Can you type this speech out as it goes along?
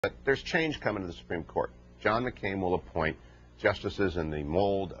But there's change coming to the Supreme Court. John McCain will appoint justices in the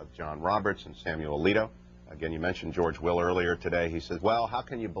mold of John Roberts and Samuel Alito. Again, you mentioned George Will earlier today. He says, well, how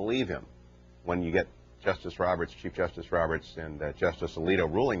can you believe him when you get Justice Roberts, Chief Justice Roberts, and Justice Alito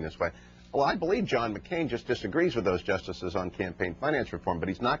ruling this way? Well, I believe John McCain just disagrees with those justices on campaign finance reform, but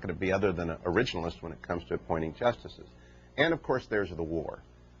he's not going to be other than an originalist when it comes to appointing justices. And, of course, there's the war.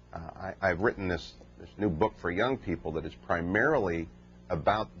 I've written this new book for young people that is primarily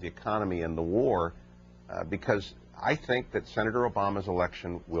about the economy and the war because I think that Senator Obama's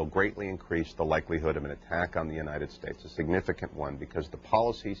election will greatly increase the likelihood of an attack on the United States, a significant one, because the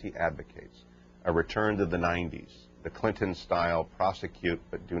policies he advocates, a return to the 90s, the Clinton-style prosecute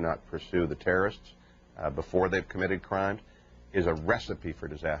but do not pursue the terrorists before they've committed crimes, is a recipe for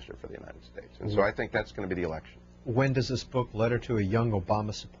disaster for the United States. And so I think that's going to be the election. When does this book, Letter to a Young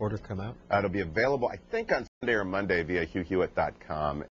Obama Supporter, come out? It'll be available, I think, on Sunday or Monday via HughHewitt.com.